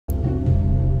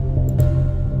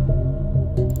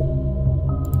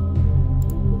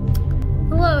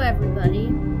everybody,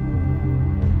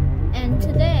 and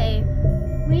today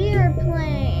we are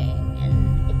playing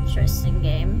an interesting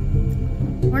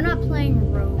game. We're not playing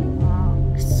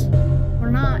Roblox. We're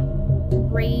not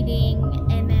raiding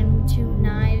MM2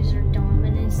 knives or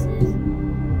Dominuses.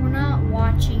 We're not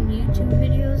watching YouTube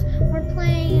videos. We're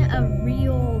playing a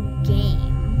real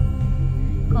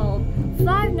game called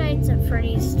Five Nights at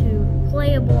Freddy's 2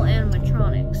 Playable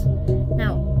Animatronics.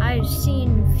 Now, I've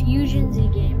seen Fusion Z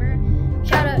Gamer.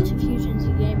 Shout out to Fusion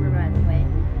Z Gamer, by the way.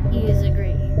 He is a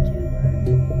great YouTuber.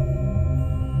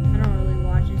 I don't really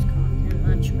watch his content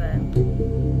much, but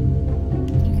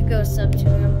you could go sub to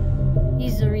him.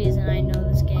 He's the reason I know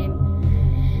this game.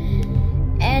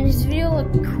 And his video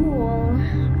looked cool.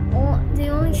 The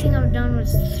only thing I've done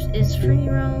is free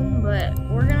roam, but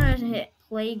we're gonna hit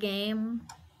play game,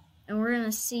 and we're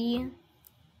gonna see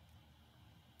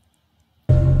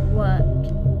what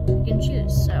we can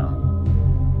choose. So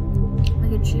we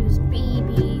could choose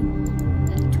Baby,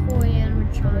 the toy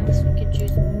animatronics. We could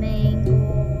choose Mangle,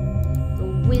 the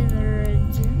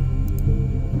Wizards.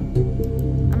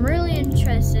 I'm really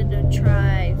interested to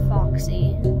try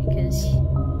Foxy because he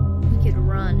could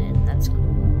run, and that's cool.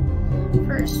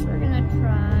 First, we're gonna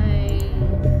try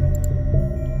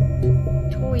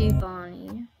Toy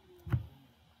Bonnie.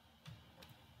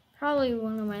 Probably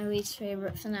one of my least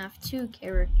favorite FNAF 2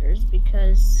 characters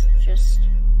because just,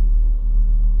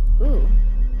 ooh,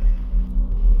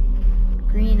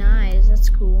 green eyes, that's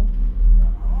cool.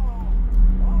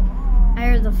 I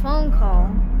heard the phone call.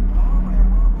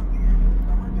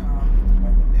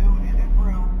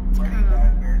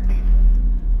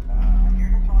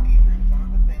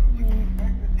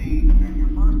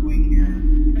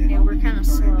 Okay, we're kind of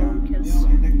slow because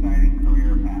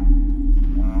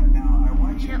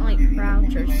can't like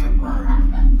crouch or something.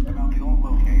 About the old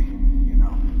location, you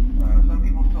know. Some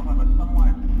people still have a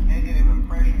somewhat negative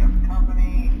impression of the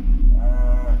company.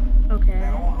 Okay.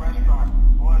 That old restaurant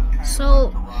was kind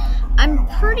so, I'm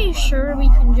pretty sure we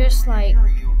can just like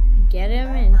get him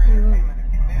and he will.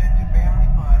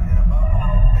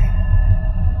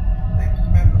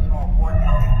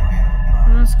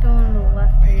 Let's go on the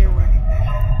left here.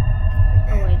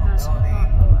 Oh wait, that's not the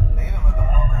left.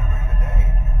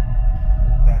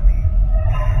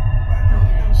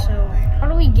 Okay, so how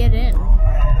do we get in?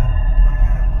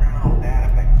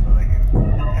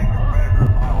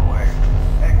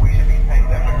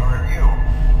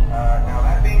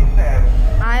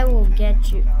 I will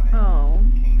get you. Oh.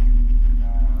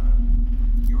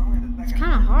 It's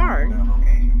kind of hard.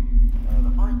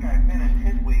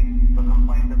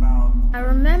 I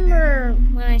remember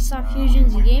when I saw Fusion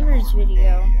Z Gamer's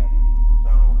video,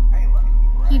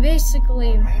 he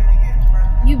basically,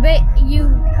 you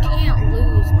can't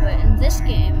lose, but in this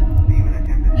game,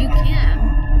 you can.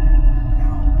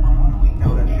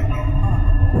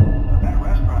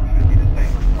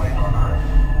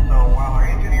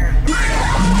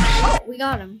 Oh, we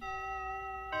got him.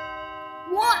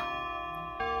 What?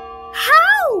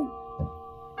 How?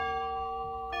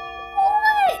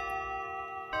 What?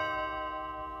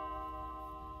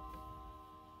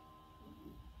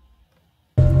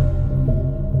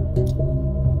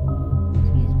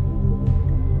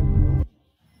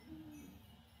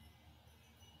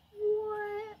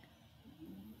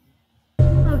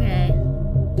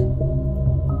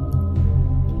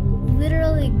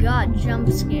 Got jump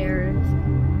scares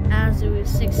as it was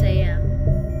 6 a.m.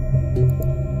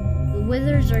 The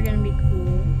Wizards are gonna be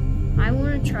cool. I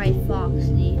want to try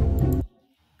Foxy.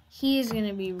 He is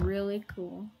gonna be really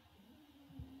cool.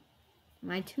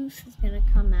 My tooth is gonna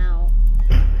come out,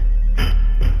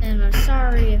 and I'm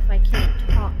sorry if I can't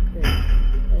talk good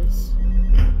because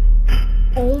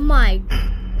oh my.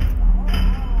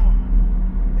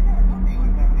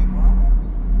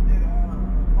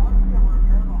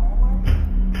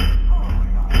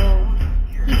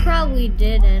 Probably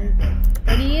didn't,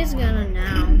 but he is gonna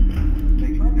now.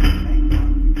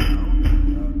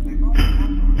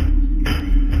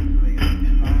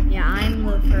 Yeah, I'm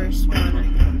the first one.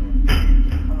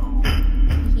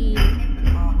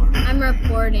 I'm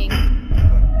recording.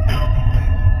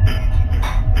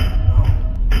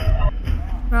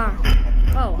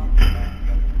 Oh,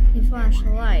 he flashed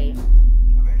the light.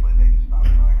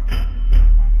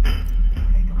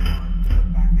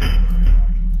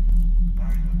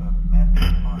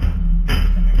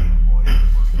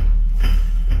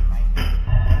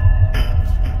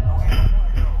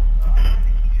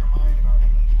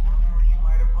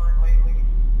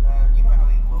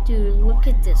 Dude, look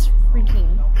at this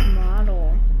freaking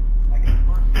model.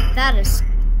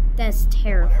 That's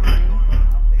terrifying.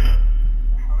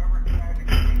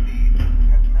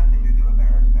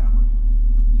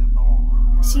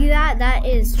 See that? That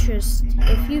is just,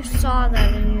 if you saw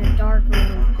that in your dark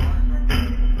room,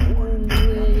 would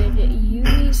you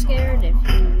be scared? If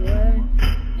you would,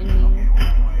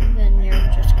 then you're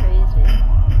just crazy.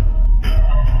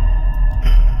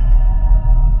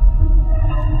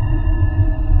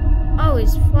 Oh,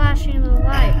 he's flashing the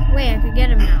light. Wait, I could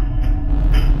get him now.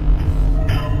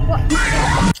 What?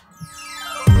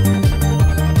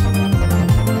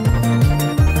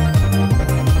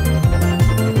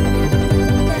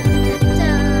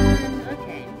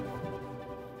 Okay.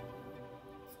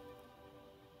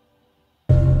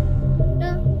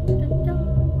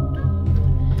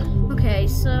 Okay,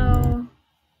 so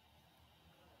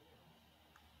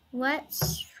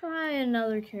let's try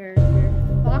another character.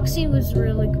 Foxy was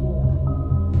really cool.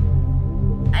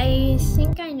 I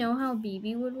think I know how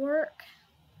BB would work.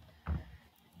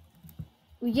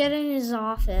 We get in his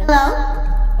office.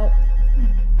 Hello?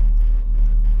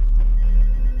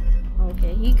 Oh.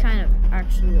 Okay, he kind of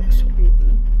actually looks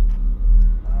creepy.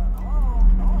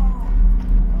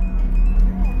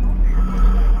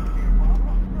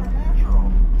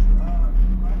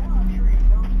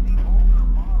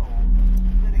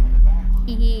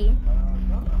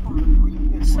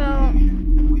 So,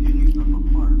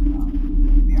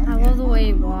 I love the way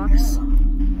he walks.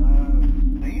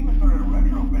 They even started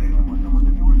retrofitting them with some of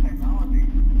the newer technology.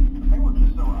 But they were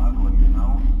just so ugly, you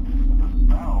know? The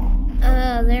smell.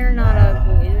 They're not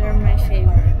ugly. They're my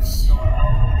favorites.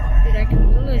 Dude, I can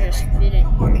really just fit in here.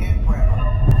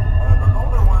 Those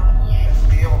older ones shouldn't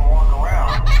be able to walk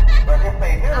around. But if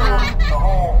they do, the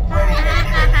whole Freddy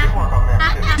should work on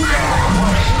them too.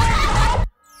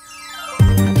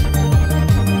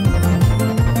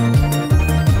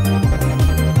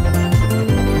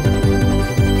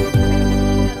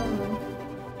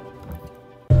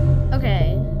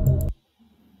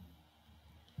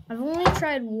 I've only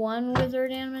tried one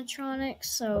wizard animatronic,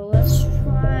 so let's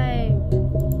try.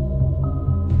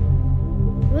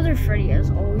 Wizard Freddy has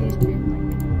always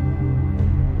been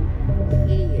like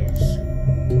hideous.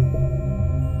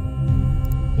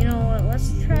 You know what?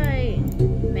 Let's try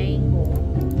Mangle.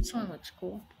 This one looks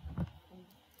cool.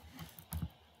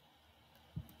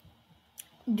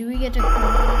 Do we get to come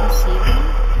and see them?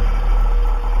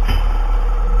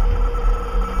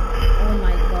 Oh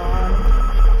my god.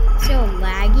 See how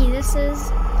laggy this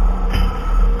is?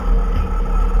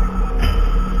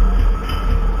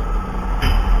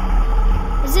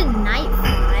 Is it night 5?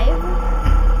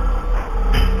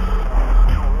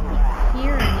 I can't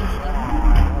hear anything.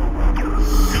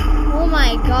 Oh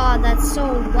my god, that's so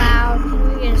loud. Can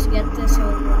we just get this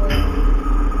over with?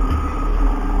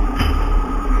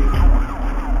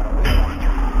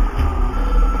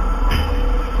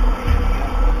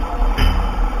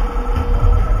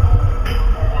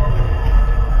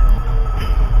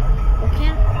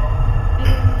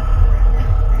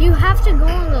 You have to go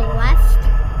on the left?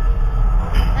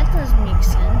 That does make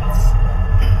sense.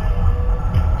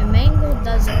 And Mangle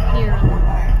does appear on the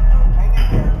right.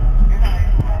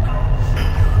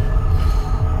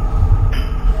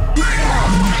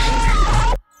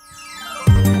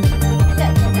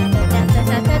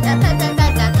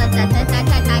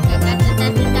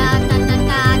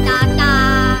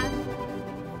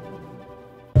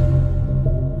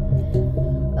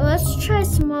 Let's try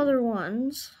some other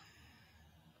ones.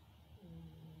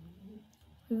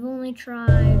 We've only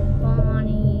tried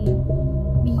Bonnie,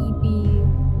 BB,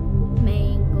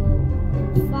 Mangle,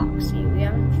 and Foxy. We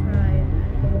haven't tried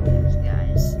these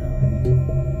guys, so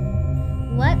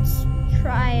let's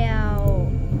try out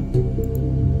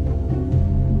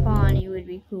Bonnie would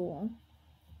be cool.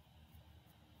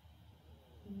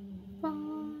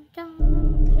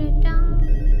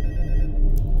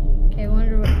 Okay, I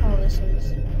wonder what all this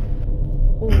is.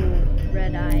 Ooh,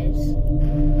 red eyes.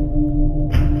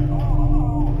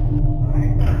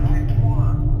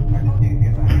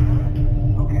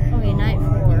 Okay, night 4.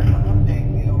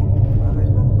 There's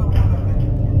been somewhat of an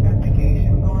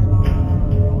investigation going on.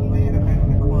 We may have had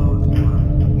to close for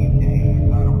a few days.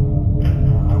 I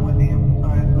would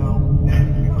emphasize though that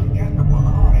it's really just a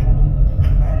precaution.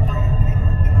 That's for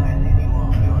entertainment tonight, and you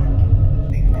all do it.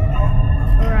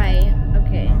 Alright,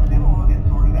 okay. They will all get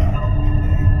sorted out in a few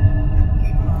days. Just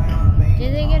keep an eye on things.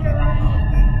 Did they get it right?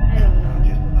 I don't know.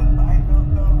 Just as a side note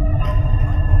though,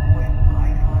 don't avoid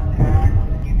eye contact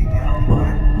when keeping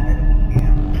outside.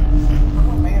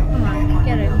 Come on,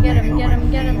 get him, get him, get him,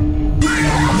 get him.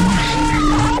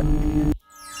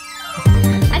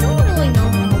 I don't really know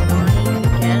how Bonnie can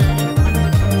get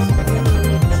anyone because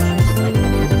literally it's just like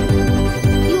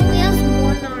he only has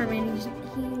one arm and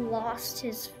he lost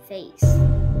his face.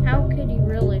 How could he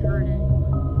really hurt anyone?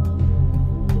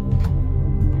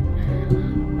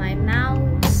 My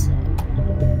mouse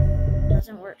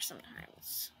doesn't work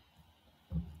sometimes.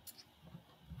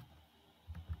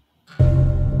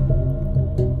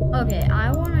 Okay,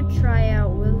 I want to try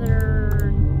out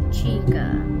Wither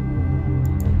Chica.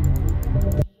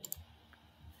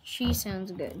 She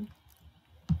sounds good.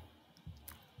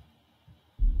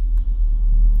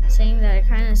 Saying that it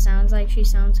kind of sounds like she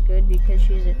sounds good because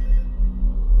she's a...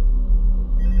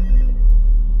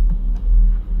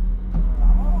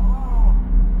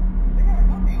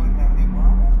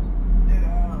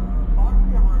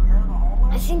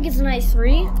 I think it's night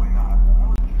 3.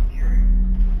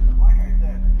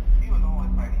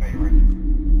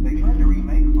 They tried to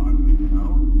remake Foxy, you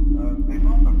know? They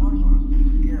thought the first one was too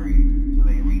scary, so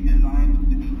they redesigned it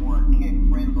to be more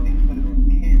kid-friendly instead of in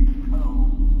Kids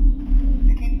Cove.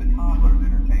 To keep the toddlers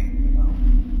entertained, you know?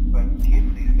 But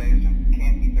kids these days just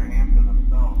can't keep their hands to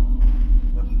themselves.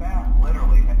 The staff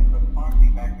literally had to put Foxy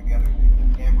back together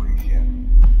into every shift.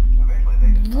 Eventually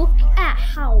they just Look at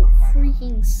how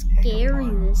freaking scary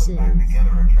this is. Now he's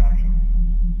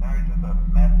just a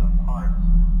mess of parts.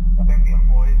 I think the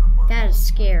employees were... That is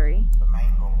scary. The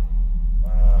Mangle.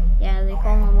 Yeah, they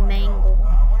call him Mangle.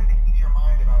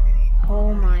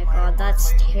 Oh my god,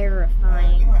 that's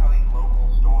terrifying.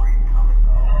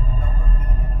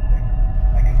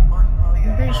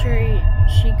 I'm pretty sure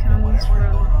she comes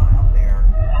from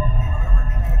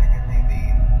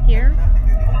here.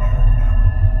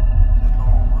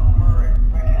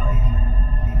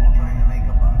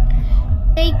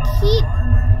 They keep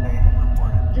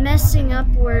messing up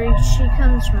where she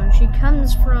comes from. She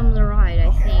comes from the right,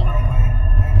 I think.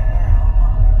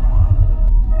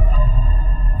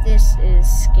 This is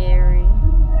scary.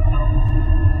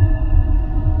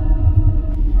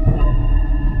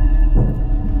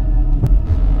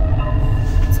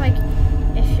 It's like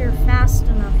if you're fast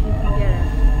enough, you can get it.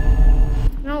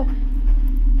 No.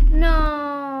 No.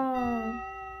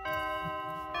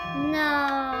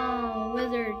 No.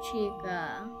 Wither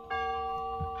Chica.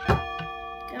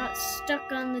 Got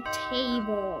stuck on the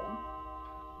table.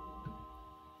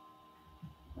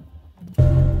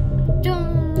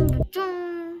 Dum,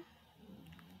 dum.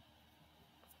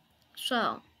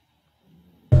 So,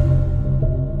 I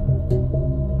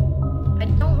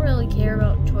don't really care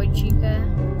about Toy Chica.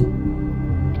 I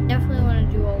definitely want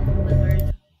to do all the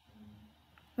wizards.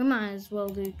 We might as well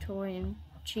do Toy and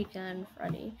Chica and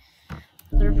Freddy.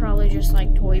 They're probably just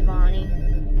like Toy Bonnie.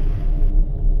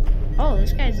 Oh,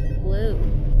 this guy's blue.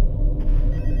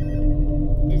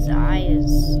 His eye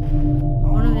is...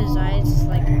 One of his eyes is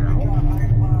like out.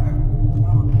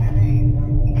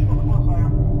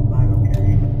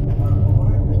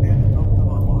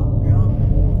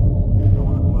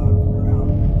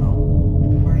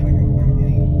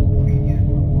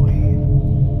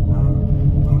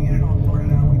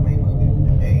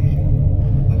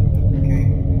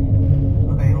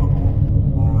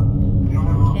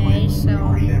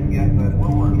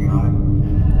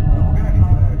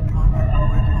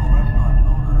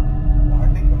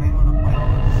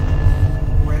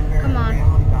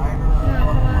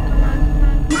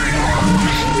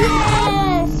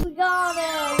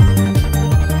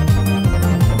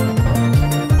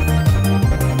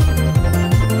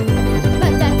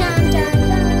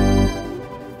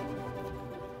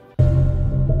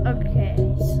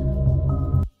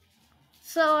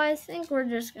 So I think we're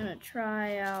just gonna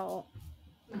try out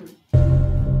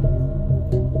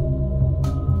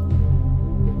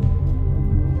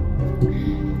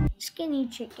Skinny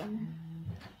Chicken.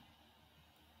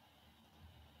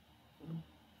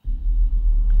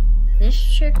 This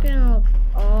chicken,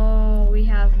 oh, we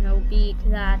have no beak.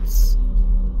 That's